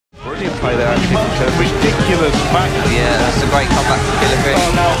play there actually. It's a ridiculous match. Yeah, that's a great comeback for Killer.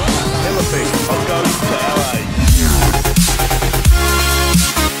 Oh no, I'll go to LA.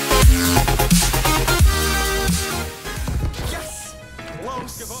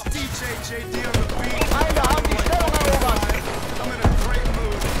 Feinde haben die Stellung erobert.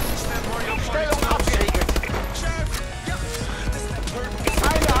 Stellung abgeriegelt.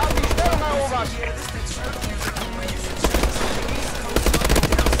 Feinde haben die Stellung erobert.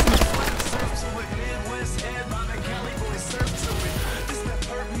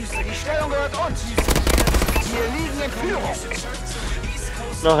 Die Stellung gehört uns. Wir liegen in Führung.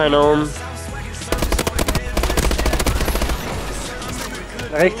 Noch einer oben.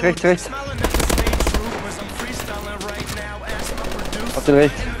 Rechts, rechts, rechts. Auf den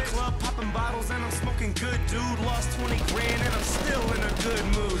rechts.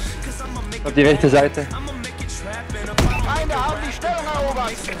 Auf die rechte Seite. Feinde haben die Stellung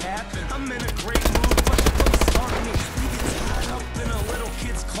erobert.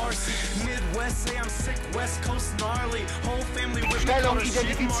 Stellung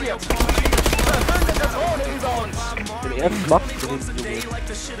identifiziert. Verbündete Drohne über uns. Den ersten macht den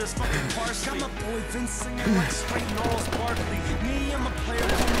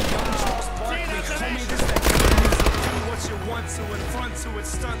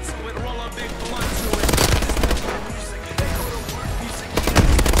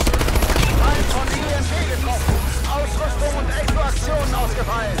Feind von IMP getroffen. Ausrüstung und Exoaktionen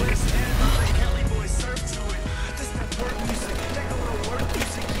ausgefallen.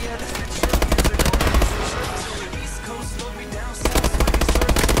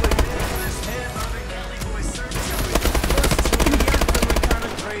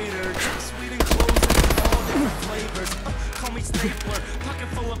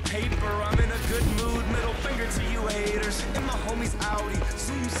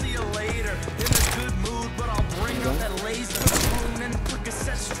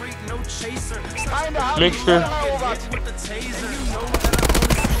 Feinde haben die Nächste. Stellung erobert.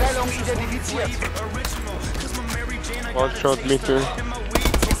 Stellung identifiziert. One-Shot Mitte.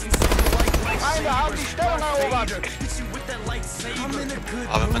 Feinde haben die Stellung erobert.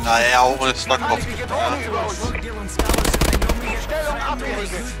 Aber wenn da eher auch eine Stock kommt. Feindliche Drohne über uns. Stellung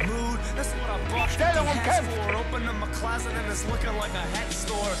abgeriegelt. Stellung umkämpft.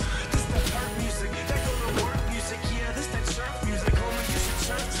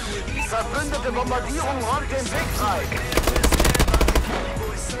 Verbündete Bombardierung räumt den Weg frei.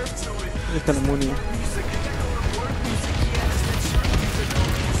 Ich kann Muni.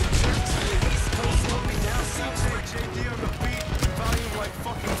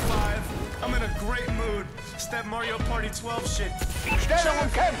 Stellung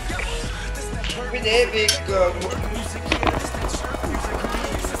umkämpft. Ich bin ewig.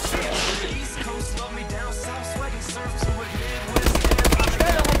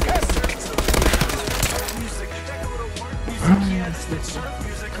 Stellung umkämpft.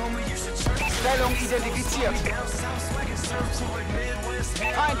 Stellung identifiziert.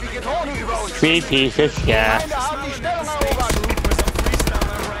 Feindliche Drohne über uns. Creepy, ist ja. Feinde haben die Stellung erobert.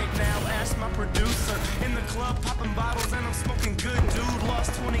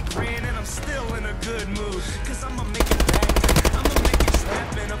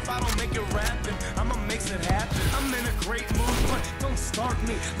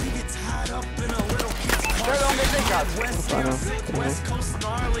 Stellung gesichert.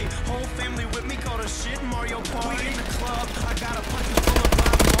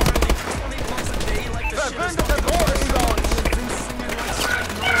 Verbündete Drohne über uns.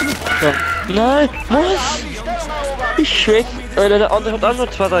 Nein, was? Haben die Stellung erobert. Ich schwäch. Alter, der andere hat auch noch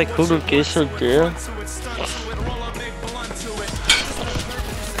 2, 3 Kugeln gegessen und der.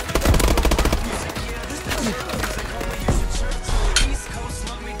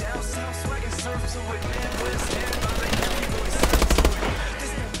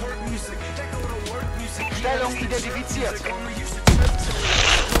 Stellung identifiziert. Ist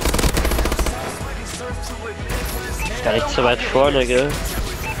gar nicht so weit vorne, gell?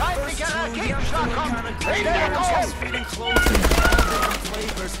 Feindlicher Raketenschlag kommt. Stellung umkämpft.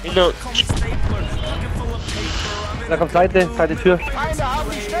 Inno. Da kommt Seite Tür. Feinde haben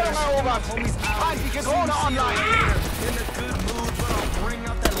die Stellung erobert. Feindliche Drohne online.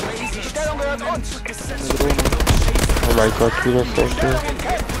 Die Stellung gehört uns. Oh mein Gott, wie das denn? Stellung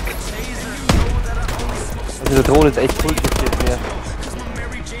umkämpft. Diese Drohne ist echt cool, steht mir.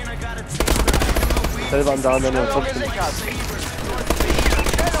 Selber an der anderen und Stellung trotzdem. gesichert.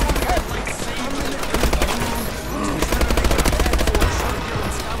 Stellung umkämpft.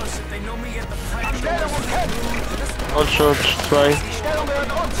 Stellung umkämpft. Und schon 2. Die Stellung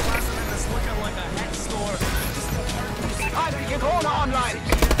gehört uns. Drohne online.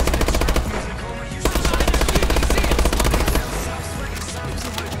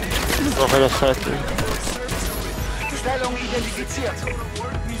 Noch einer Seite. Stellung identifiziert. Stellung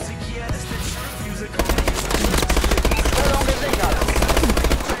gesichert.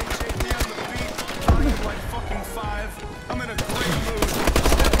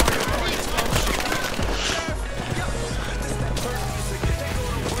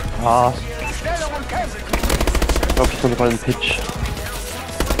 Ah, Stellung und Camp. ich glaube, ich bin gerade einen Pitch.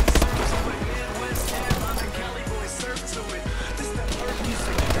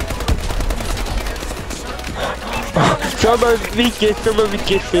 Schau mal, wie geht's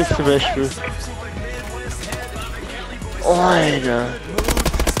jetzt zum Beispiel? Oh, Alter.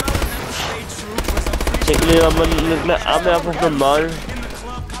 Ich denke mir, wenn man mit einer Arme einfach normal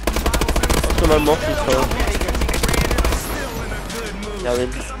machen kann. Ja,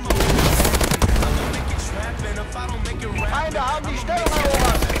 wenn. Feinde haben die Stellung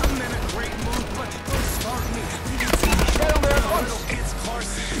erobert. Die Stellung gehört uns.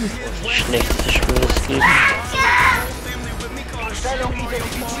 Schlechteste Spiel, das es gibt. Stellung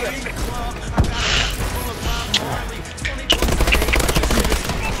identifiziert.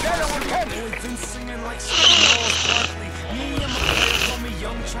 Stellung und Camp.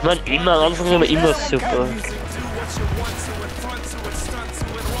 Man, immer am Anfang immer super.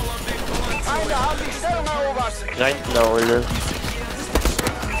 Feinde haben die Stellung erobert. Reinlaune.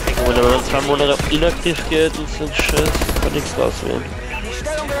 Wenn man 2 Monate inaktiv geht und so ein Scheiß, kann nichts rauswählen. Die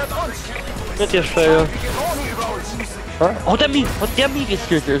Stellung gehört uns. Nicht der Steuer. Die Drohne über uns. Oh, hat der mich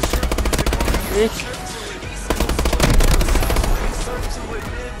getötet? Nicht?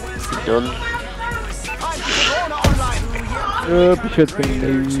 Dann. Feindliche Drohne online. Ich werde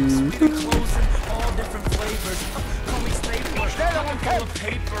genommen. Stellung und Camp.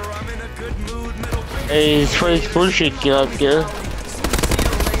 Ey, ist voll Bullshit gehabt, gell?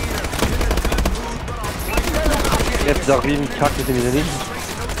 Jetzt ist auch wie ein Kack, den ich nicht.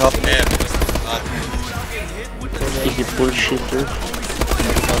 Mehr. Richtige Bullshit, ne?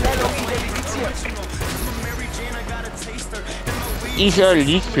 Ist ein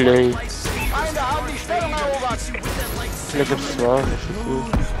League Play. Feinde haben die Stellung erobert. Da gibt's zwar, das ist gut.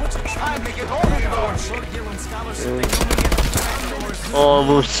 Feindliche Drohne über uns. Oh,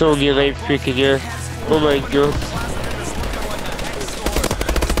 wo ist so geraped, wirklich, gell? Oh mein Gott.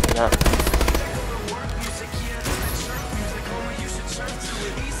 Ja.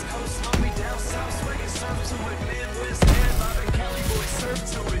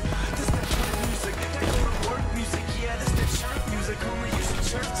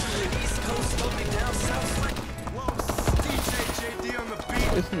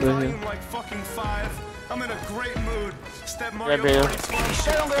 Was ist denn da hier? Ja, der. Die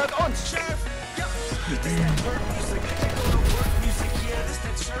Stellung gehört uns.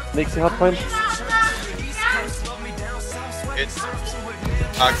 Nächste Hardpoint. Jetzt.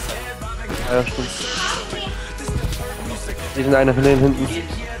 Tag. Ja, stimmt. Die sind einer von denen hinten.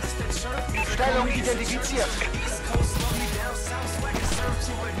 Stellung identifiziert.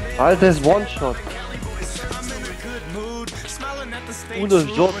 Alter, ist One-Shot. Uno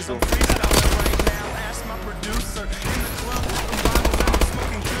Jotto.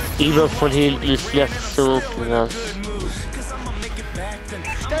 Immer von hinten ist ja so krass.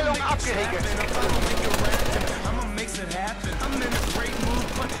 Stellung abgeriegelt.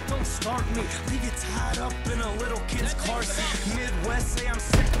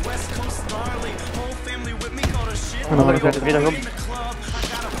 Und nochmal die kleine Räder kommen.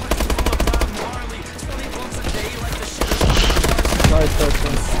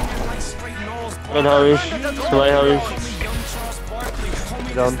 Einen habe ich, 2 habe ich.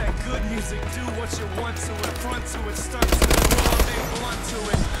 Down.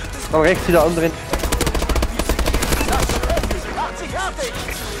 Komm, rechts wieder andrehen. Macht sich fertig.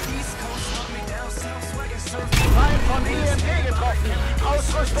 Feind von EMP getroffen.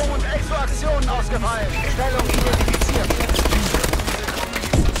 Ausrüstung und Exoaktionen ausgefallen. Stellung identifiziert.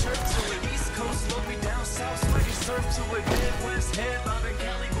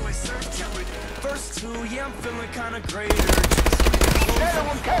 Stellung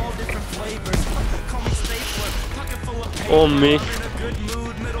und Camp. Oh mich.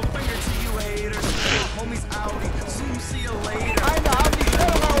 Feinde haben die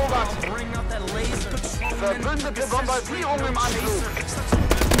Stellung erobert. Verbündete Bombardierung im Anflug.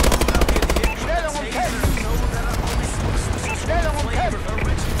 Stellung und Camp. Stellung und Camp.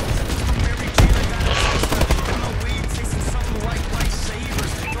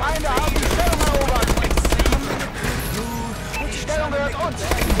 Feinde haben die Stellung erobert. Die Stellung gehört uns.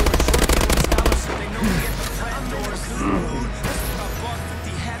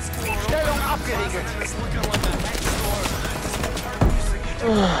 abgeriegelt.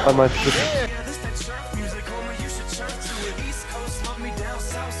 Einmal Schritt.